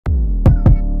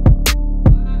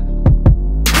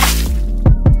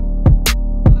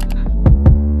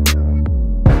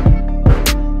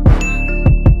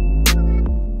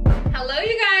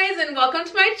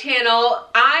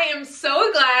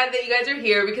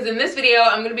here because in this video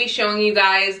I'm going to be showing you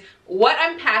guys what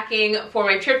I'm packing for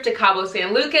my trip to Cabo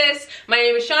San Lucas. My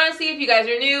name is Shawnaci if you guys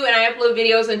are new, and I upload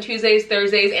videos on Tuesdays,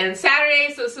 Thursdays, and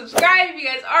Saturdays, so subscribe if you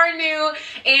guys are new,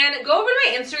 and go over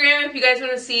to my Instagram if you guys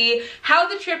want to see how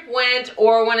the trip went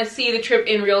or want to see the trip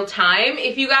in real time.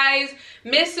 If you guys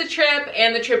missed the trip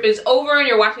and the trip is over and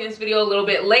you're watching this video a little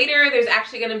bit later, there's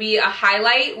actually going to be a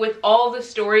highlight with all the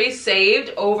stories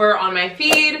saved over on my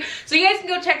feed, so you guys can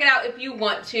go check it out if you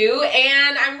want to.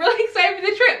 And I'm really excited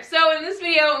for the trip. So in this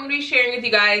video I'm going to be sharing with you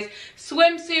guys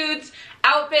swimsuits,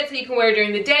 outfits that you can wear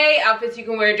during the day, outfits you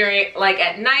can wear during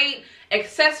at night,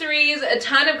 accessories, a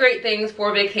ton of great things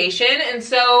for vacation. And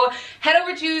so head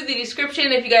over to the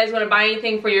description if you guys want to buy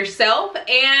anything for yourself.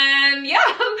 And yeah,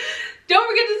 don't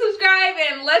forget to subscribe,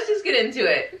 and let's just get into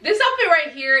it. This outfit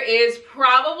right here is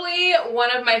probably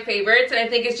one of my favorites, and I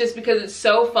think it's just because it's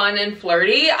so fun and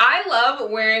flirty. I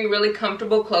love wearing really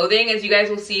comfortable clothing, as you guys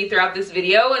will see throughout this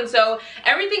video, and so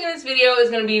everything in this video is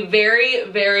going to be very,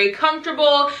 very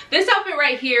comfortable. This outfit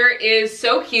right here is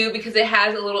so cute because it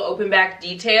has a little open back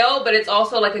detail, but it's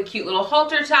also like a cute little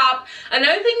halter top.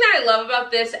 Another thing that I love about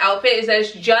this outfit is that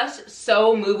it's just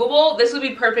so movable. This would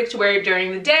be perfect to wear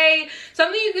during the day,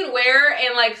 something you can wear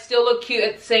and still look cute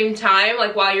at the same time,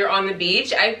 while you're on the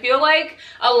beach. I feel like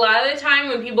a lot of the time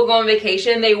when people go on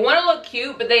vacation, they want to look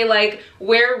cute, but they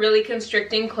wear really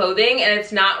constricting clothing and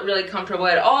it's not really comfortable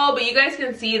at all. But you guys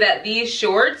can see that these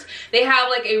shorts, they have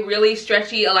a really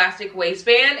stretchy elastic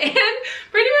waistband, and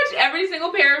pretty much every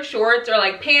single pair of shorts or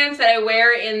pants that I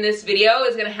wear in this video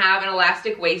is gonna have an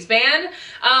elastic waistband,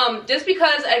 just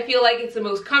because I feel like it's the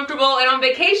most comfortable, and on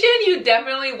vacation you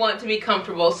definitely want to be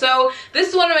comfortable. So this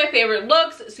is one of my favorite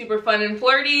looks, super fun and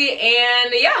flirty,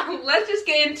 and yeah, let's just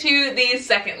get into the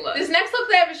second look. This next look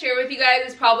that I have to share with you guys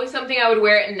is probably something I would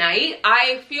wear at night.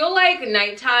 I feel like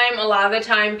nighttime, a lot of the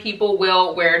time people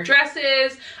will wear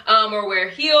dresses or wear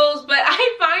heels, but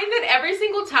I find that every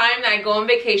single time that I go on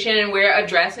vacation and wear a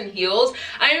dress and heels,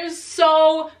 I am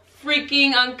so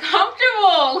freaking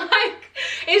uncomfortable.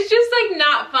 It's just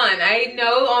not fun. I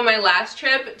know on my last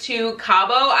trip to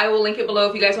Cabo, I will link it below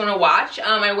if you guys want to watch,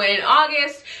 I went in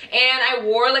August and I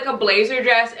wore a blazer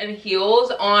dress and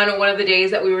heels on one of the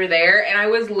days that we were there, and I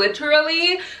was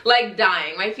literally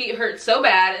dying. My feet hurt so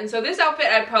bad. And so this outfit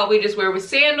I'd probably just wear with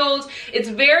sandals. It's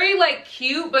very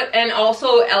cute and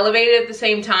also elevated at the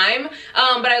same time,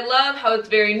 but I love how it's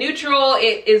very neutral.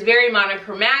 It is very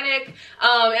monochromatic,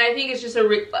 and I think it's just a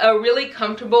really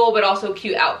comfortable but also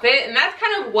cute outfit, and that's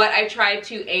kind of what I try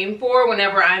to aim for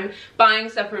whenever I'm buying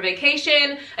stuff for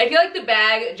vacation. I feel like the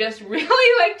bag just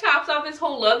really tops off this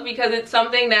whole look because it's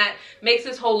something that makes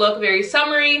this whole look very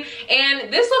summery,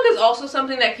 and this look is also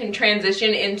something that can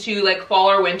transition into fall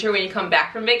or winter when you come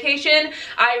back from vacation.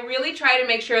 I really try to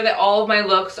make sure that all of my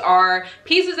looks are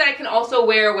pieces that I can also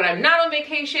wear when I'm not on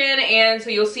vacation, and so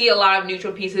you'll see a lot of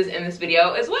neutral pieces in this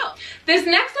video as well. This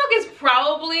next look is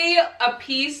probably a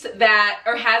piece that,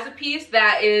 or has a piece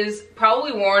that is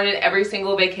probably worn in every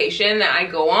single vacation that I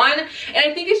go on, and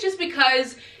I think it's just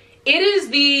because it is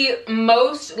the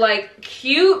most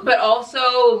cute but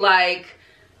also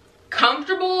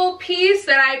comfortable piece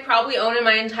that I probably own in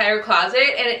my entire closet,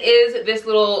 and it is this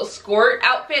little skirt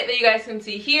outfit that you guys can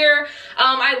see here.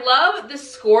 I love the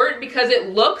skirt because it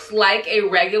looks like a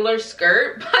regular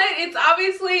skirt, but it's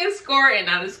obviously a skirt and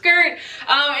not a skirt.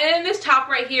 And then this top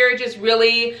right here just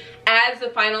really adds the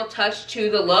final touch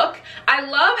to the look. I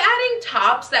love adding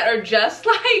tops that are just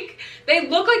they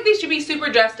look like they should be super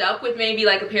dressed up with maybe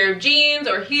a pair of jeans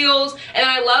or heels, and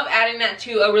I love adding that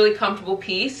to a really comfortable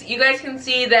piece. You guys can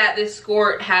see that this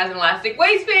skirt has an elastic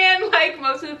waistband like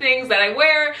most of the things that I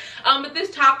wear, but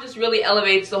this top just really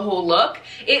elevates the whole look.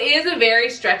 It is a very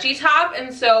stretchy top,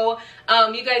 and so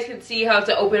you guys can see how it's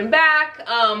an open back,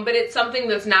 but it's something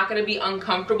that's not going to be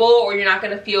uncomfortable, or you're not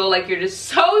going to feel like you're just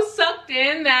so sucked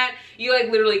in that you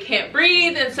literally can't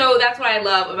breathe, and so that's what I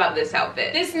love about this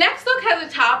outfit. This next look has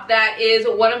a top that is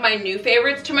one of my new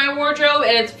favorites to my wardrobe,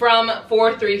 and it's from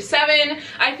 437.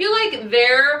 I feel like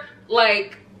they're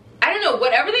I don't know,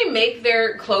 whatever they make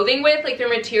their clothing with, their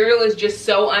material is just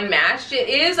so unmatched. It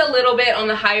is a little bit on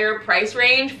the higher price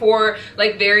range for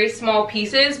very small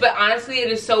pieces, but honestly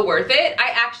it is so worth it.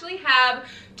 I actually have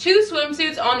 2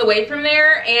 swimsuits on the way from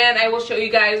there, and I will show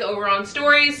you guys over on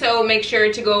stories, so make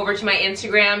sure to go over to my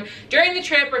Instagram during the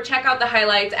trip or check out the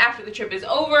highlights after the trip is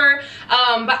over.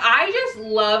 But I just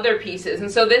love their pieces, and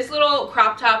so this little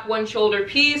crop top one shoulder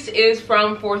piece is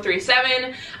from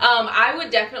 437. I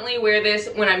would definitely wear this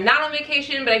when I'm not not on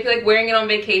vacation, but I feel like wearing it on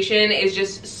vacation is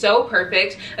just so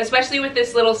perfect, especially with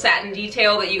this little satin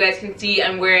detail that you guys can see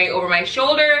I'm wearing over my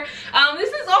shoulder. This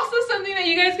is also something that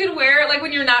you guys could wear like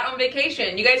when you're not on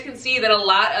vacation. You guys can see that a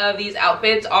lot of these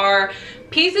outfits are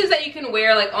pieces that you can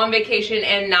wear like on vacation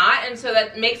and not, and so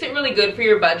that makes it really good for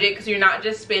your budget because you're not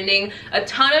just spending a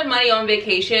ton of money on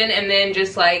vacation and then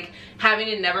just like having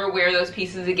to never wear those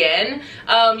pieces again.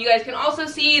 You guys can also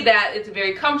see that it's a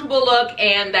very comfortable look,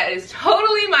 and that is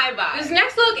totally my vibe. This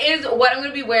next look is what I'm going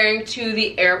to be wearing to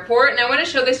the airport, and I want to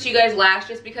show this to you guys last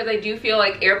just because I do feel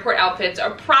like airport outfits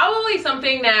are probably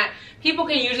something that people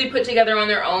can usually put together on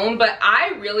their own, but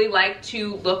I really like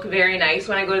to look very nice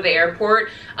when I go to the airport.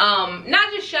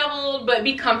 Not disheveled, but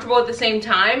be comfortable at the same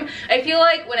time. I feel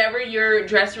like whenever you're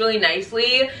dressed really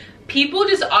nicely, people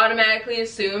just automatically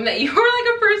assume that you're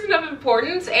like a person of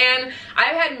importance, and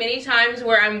I've had many times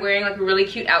where I'm wearing like a really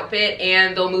cute outfit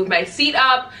and they'll move my seat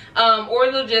up,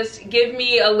 or they'll just give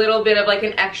me a little bit of like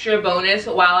an extra bonus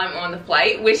while I'm on the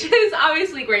flight, which is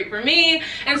obviously great for me.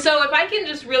 And so if I can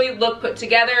just really look put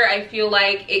together, I feel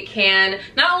like it can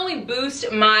not only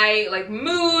boost my like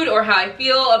mood or how I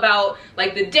feel about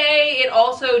like the day, it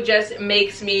also just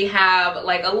makes me have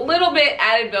like a little bit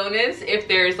added bonus if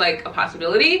there's like a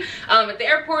possibility at the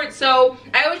airport. So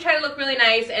I always try to look really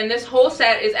nice, and this whole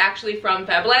set is actually from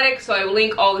Fabletics, so I will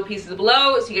link all the pieces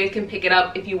below so you guys can pick it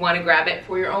up if you want to grab it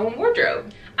for your own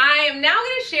wardrobe. I am now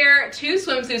going to share 2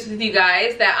 swimsuits with you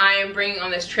guys that I am bringing on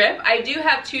this trip. I do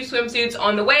have 2 swimsuits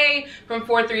on the way from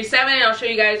 437, and I'll show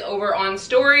you guys over on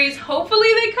stories. Hopefully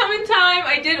they come in time.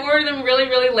 I did order them really,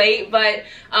 really late, but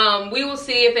we will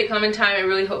see if they come in time. I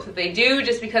really hope that they do,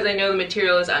 just because I know the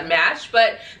material is unmatched.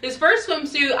 But this first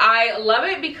swimsuit, I love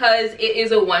it because it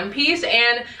is a one-piece,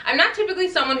 and I'm not typically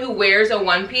someone who wears a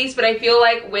one-piece, but I feel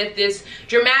like with this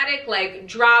dramatic like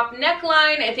drop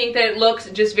neckline, I think that it looks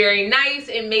just very nice.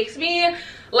 It makes me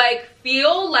like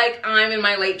feel like I'm in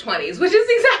my late 20s, which is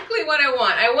exactly what I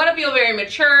want. I want to feel very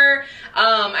mature.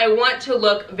 I want to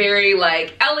look very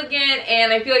like elegant,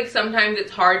 and I feel like sometimes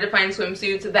it's hard to find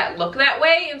swimsuits that look that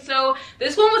way. And so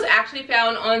this one was actually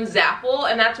found on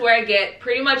Zaful, and that's where I get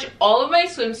pretty much all of my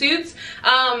swimsuits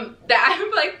that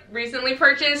I've like recently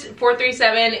purchased.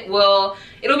 437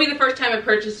 it'll be the first time I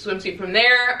purchased a swimsuit from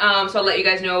there, so I'll let you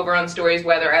guys know over on stories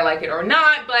whether I like it or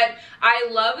not. But I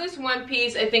love this one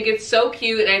piece. I think it's so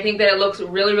cute, and I think that it looks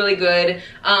really, really good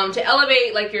to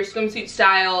elevate like your swimsuit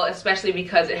style, especially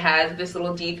because it has this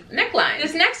little deep neckline.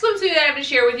 This next swimsuit that I have to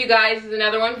share with you guys is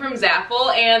another one from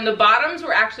Zaful, and the bottoms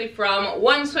were actually from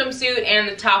one swimsuit and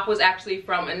the top was actually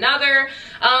from another.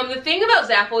 The thing about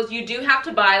Zaful is you do have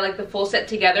to buy like the full set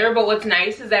together, but what's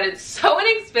nice is that it's so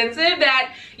inexpensive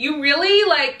that you really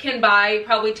like can buy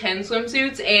probably 10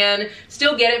 swimsuits and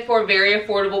still get it for a very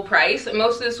affordable price.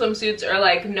 Most of the swimsuits are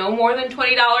like no more than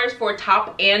 $20 for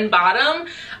top and bottom.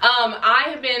 I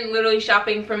have been literally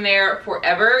shopping from there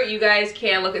forever. You guys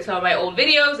can look at some of my old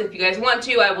videos if you guys want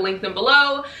to. I will link them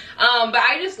below. But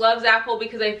I just love Zaful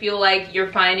because I feel like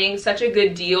you're finding such a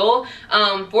good deal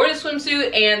for the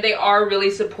swimsuit, and they are really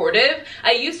supportive.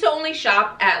 I used to only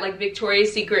shop at like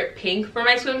Victoria's Secret Pink for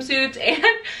my swimsuits, and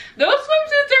those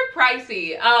swimsuits are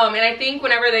pricey. And I think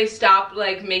whenever they stopped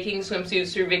like making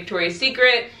swimsuits through Victoria's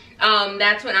Secret,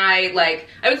 that's when I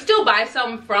would still buy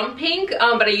some from Pink,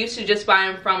 but I used to just buy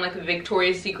them from like a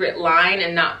Victoria's Secret line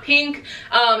and not Pink.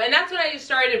 And that's when I just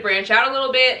started to branch out a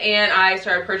little bit, and I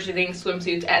started purchasing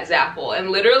swimsuits at Zaful. And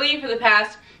literally for the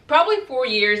past probably 4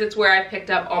 years, it's where I picked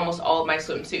up almost all of my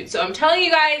swimsuits. So I'm telling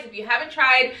you guys, if you haven't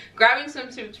tried grabbing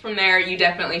swimsuits from there, you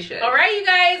definitely should. All right, you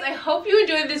guys, I hope you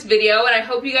enjoyed this video, and I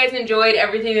hope you guys enjoyed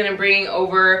everything that I'm bringing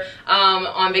over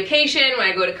on vacation when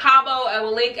I go to Cabo. I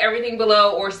will link everything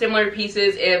below, or similar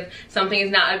pieces if something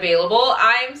is not available.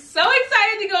 I'm so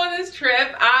excited to go on this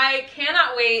trip. I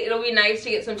cannot wait. It'll be nice to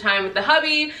get some time with the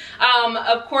hubby.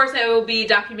 Of course, I will be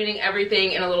documenting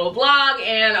everything in a little vlog,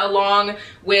 and along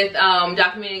with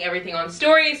documenting everything on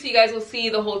stories, so you guys will see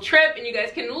the whole trip and you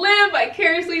guys can live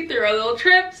vicariously through our little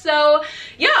trip. So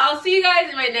yeah, I'll see you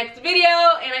guys in my next video,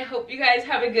 and I hope you guys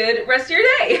have a good rest of your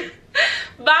day.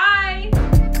 Bye.